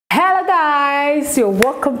guys, you're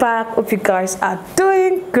welcome back. Hope you guys are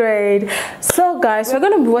doing great. So guys, we're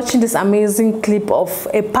going to be watching this amazing clip of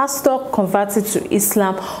a pastor converted to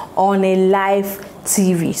Islam on a live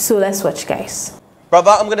TV. So let's watch, guys.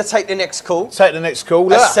 Brother, I'm going to take the next call. Take the next call.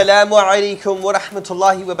 Assalamu alaikum wa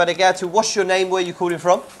rahmatullahi wa barakatuh. What's your name? Where are you calling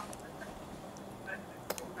from?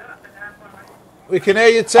 We can hear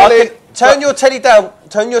you, telly. Turn your telly down.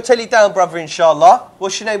 Turn your telly down, brother, inshallah.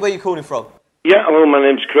 What's your name? Where are you calling from? Yeah, hello, my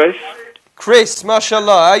name's Chris. Chris,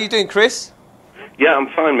 mashallah. How are you doing, Chris? Yeah, I'm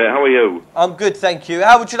fine, mate. How are you? I'm good, thank you.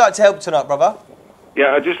 How would you like to help tonight, brother?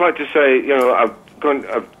 Yeah, I'd just like to say, you know, I've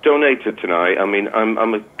donated tonight. I mean,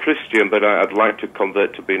 I'm a Christian, but I'd like to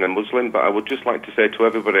convert to being a Muslim. But I would just like to say to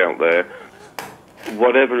everybody out there,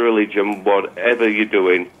 whatever religion, whatever you're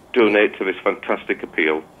doing, donate to this fantastic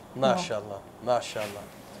appeal. Mashallah, mashallah.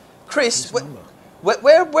 Chris,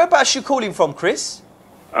 whereabouts you calling from, Chris?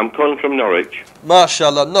 I'm calling from Norwich.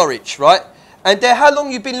 Mashallah, Norwich, right? And how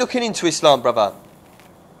long you been looking into Islam, brother?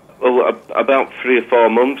 Well, about 3 or 4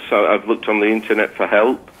 months. I've looked on the internet for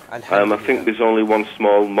help. I think there's only one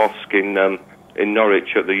small mosque in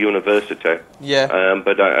Norwich at the university. Yeah.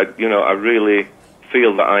 But I really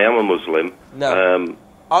feel that I am a Muslim. No.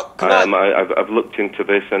 I've looked into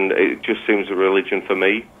this, and it just seems a religion for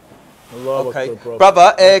me. Okay,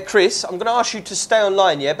 brother, Chris, I'm going to ask you to stay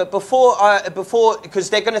online, yeah. But before, because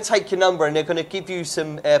they're going to take your number and they're going to give you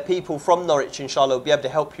some people from Norwich, inshallah, will be able to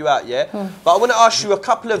help you out, yeah. But I want to ask you a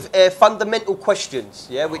couple of fundamental questions,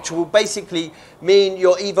 yeah, which will basically mean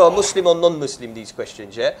you're either a Muslim or non-Muslim. These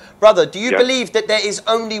questions, yeah. Brother, do you believe that there is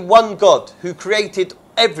only one God who created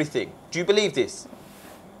everything? Do you believe this?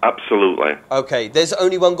 Absolutely. Okay, there's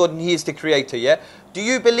only one God and He is the Creator, yeah. Do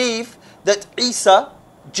you believe that Isa,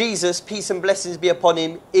 Jesus, peace and blessings be upon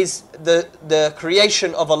him, is the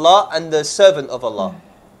creation of Allah and the servant of Allah?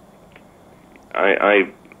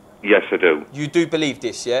 Yes, I do. You do believe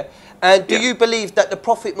this, yeah? And do you believe that the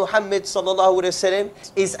Prophet Muhammad sallallahu alaihi wasallam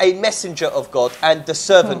is a messenger of God and the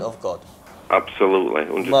servant of God? Absolutely,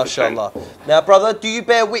 100%. MashaAllah. Now, brother, do you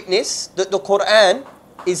bear witness that the Quran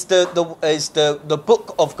is the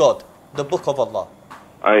book of God, the book of Allah?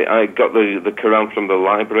 I got the Quran from the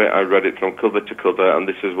library. I read it from cover to cover, and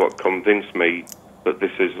this is what convinced me that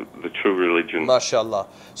this is the true religion. MashaAllah.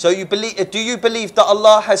 So you believe? Do you believe that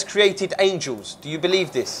Allah has created angels? Do you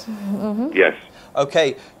believe this? Yes.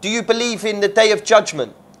 Okay. Do you believe in the Day of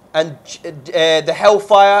Judgment and the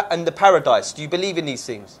hellfire and the paradise? Do you believe in these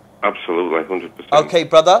things? Absolutely, 100%. Okay,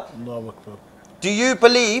 brother. Do you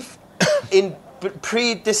believe in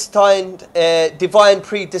predestined, divine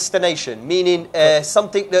predestination, meaning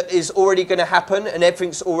something that is already going to happen and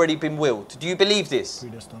everything's already been willed? Do you believe this?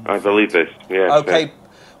 I believe this, yes. Okay,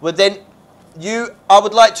 well then, I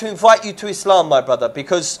would like to invite you to Islam, my brother,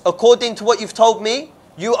 because according to what you've told me,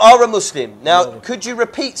 you are a Muslim. Now, could you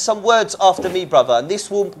repeat some words after me, brother? And this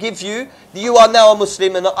will give you are now a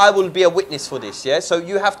Muslim, and I will be a witness for this, yeah? So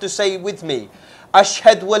you have to say with me,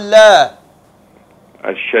 Ashhadu an la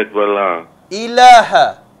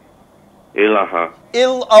ilaha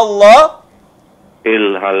illallah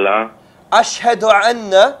ashhadu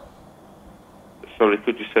anna. Sorry,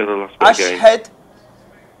 could you say the last bit again?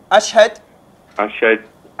 Ashhad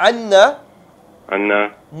anna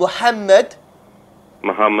Muhammad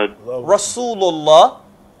Rasulullah.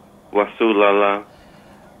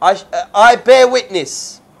 I bear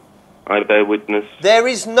witness. There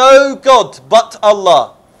is no God but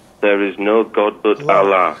Allah. There is no God but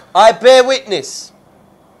Allah. I bear witness.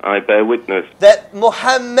 That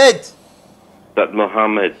Muhammad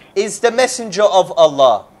is the messenger of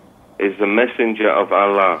Allah. I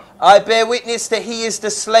bear witness that he is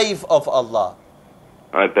the slave of Allah.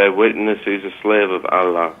 I bear witness he's a slave of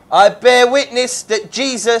Allah. I bear witness that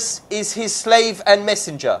Jesus is his slave and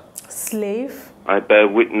messenger. Slave? I bear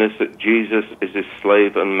witness that Jesus is his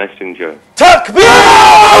slave and messenger. Takbir!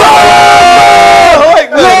 Allahu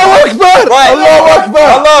Akbar! Allahu Akbar!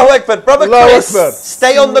 Allahu Akbar! Brother Chris, Akbar.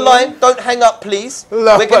 stay on the line. Don't hang up, please.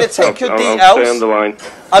 We're going to take your details. I'll stay on the line.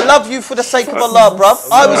 I love you for the sake of Allah, bruv.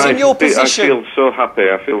 I was in your position. I feel so happy.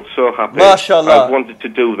 MashaAllah. I've wanted to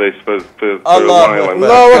do this for a Allah while. I'm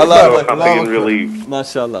Allah so happy and relieved.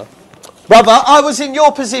 MashaAllah. Brother, I was in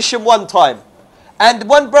your position one time. And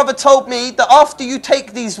one brother told me that after you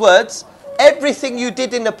take these words, everything you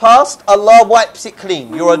did in the past, Allah wipes it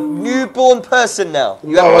clean. You're a newborn person now.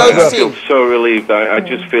 You have no sin. I feel so relieved. I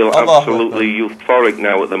just feel absolutely euphoric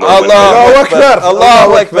now at the moment. Allahu Akbar.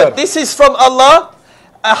 Allahu Akbar. This is from Allah.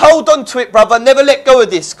 hold on to it, brother. Never let go of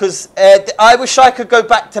this, because I wish I could go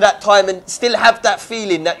back to that time and still have that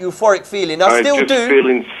feeling, that euphoric feeling. I still do. I'm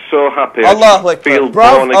feeling so happy. Allahu I feel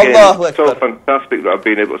Akbar. born again. Allahu It's so Akbar. fantastic that I've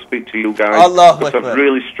been able to speak to you guys. Allahu I've Akbar.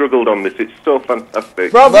 really struggled on this. It's so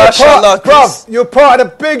fantastic. Bruv, you're part of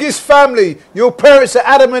the biggest family. Your parents are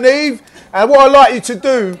Adam and Eve. And what I'd like you to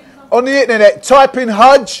do on the internet, type in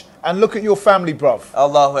Hajj and look at your family, bruv.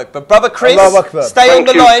 Allahu Akbar. Brother Chris, Akbar. stay on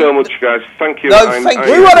the line. Thank you so much, guys. Thank you. No, thank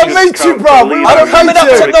you. We want to meet you, bruv. I'm coming up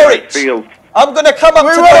to Norwich. I'm going to come up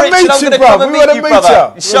to Norwich and I'm going to come and meet you,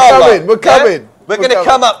 brother. Inshallah. We're coming. We're going to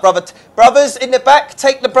come up, brother. Brothers in the back,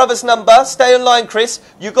 take the brother's number. Stay online, Chris.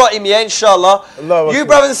 You got him, yeah, inshallah. You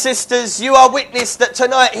brothers and sisters, you are witness that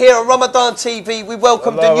tonight here on Ramadan TV, we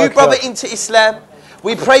welcomed a new brother into Islam.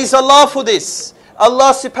 We praise Allah for this.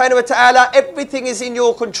 Allah subhanahu wa ta'ala, everything is in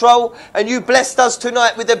your control, and you blessed us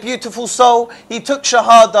tonight with a beautiful soul. He took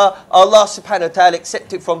shahada. Allah subhanahu wa ta'ala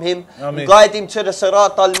accept it from him. Guide him to the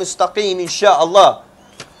sirat al-mustaqim, inshaAllah.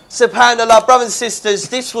 Subhanallah, brothers and sisters,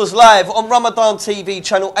 this was live on Ramadan TV,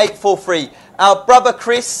 channel 843. Our brother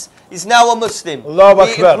Chris is now a Muslim. We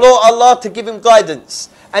implore Allah to give him guidance.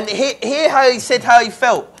 And hear how he said how he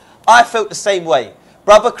felt. I felt the same way.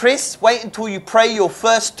 Brother Chris, wait until you pray your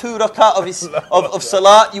first 2 rakat of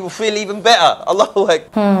salat. You will feel even better. Allahu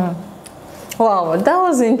Akbar. Wow, that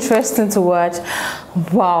was interesting to watch.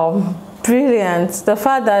 Wow, brilliant. The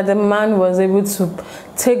fact that the man was able to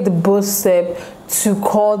take the bold step to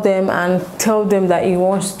call them and tell them that he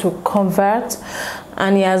wants to convert,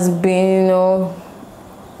 and he has been,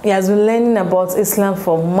 he has been learning about Islam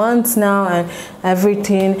for months now and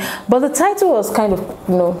everything. But the title was kind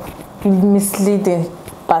of, misleading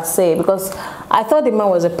per se, because I thought the man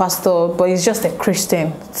was a pastor, but he's just a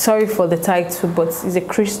Christian. Sorry for the title, but he's a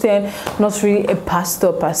Christian, not really a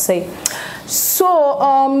pastor per se. So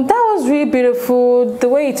that was really beautiful. The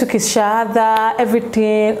way he took his shahada,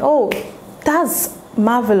 everything. Oh, that's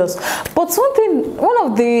marvelous. But one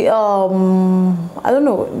of the I don't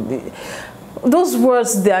know, those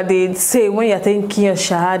words that they say when you're taking your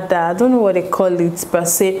shahada, I don't know what they call it per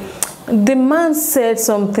se. The man said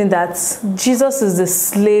something that Jesus is the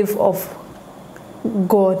slave of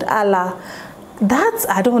God, Allah. That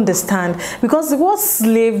I don't understand, because the word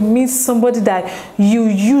slave means somebody that you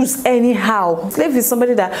use anyhow. Slave is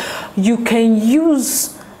somebody that you can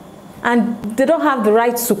use, and they don't have the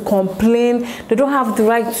right to complain. They don't have the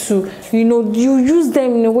right to, you use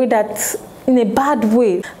them in a way that, in a bad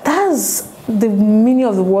way. That's the meaning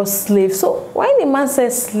of the word slave. So when the man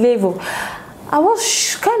says slave of, I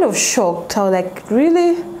was kind of shocked. I was like,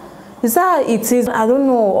 really? Is that it is? I don't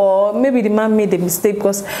know. Or maybe the man made a mistake,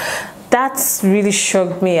 because that's really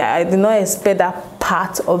shocked me. I did not expect that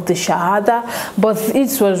part of the shahada, but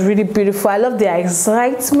it was really beautiful. I love the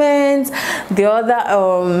excitement. The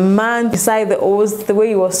other man beside the host, the way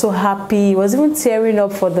he was so happy. He was even tearing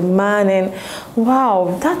up for the man, and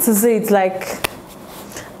wow, that is it. Like,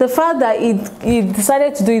 the fact that he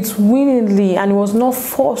decided to do it willingly and was not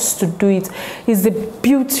forced to do it is the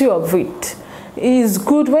beauty of it. It is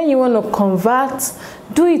good when you want to convert,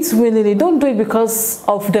 do it willingly. Don't do it because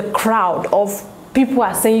of the crowd, of people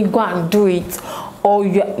are saying go and do it,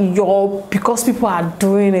 or because people are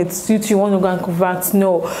doing it, you want to go and convert.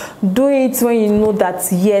 No, do it when you know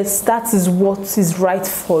that yes, that is what is right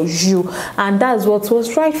for you, and that's what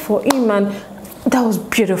was right for him, and that was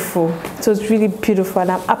beautiful. It was really beautiful,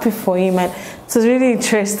 and I'm happy for him, and it was really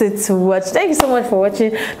interesting to watch. Thank you so much for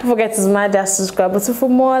watching. Don't forget to smash that subscribe button for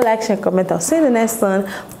more. Like, share, comment. I'll see you in the next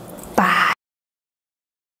one.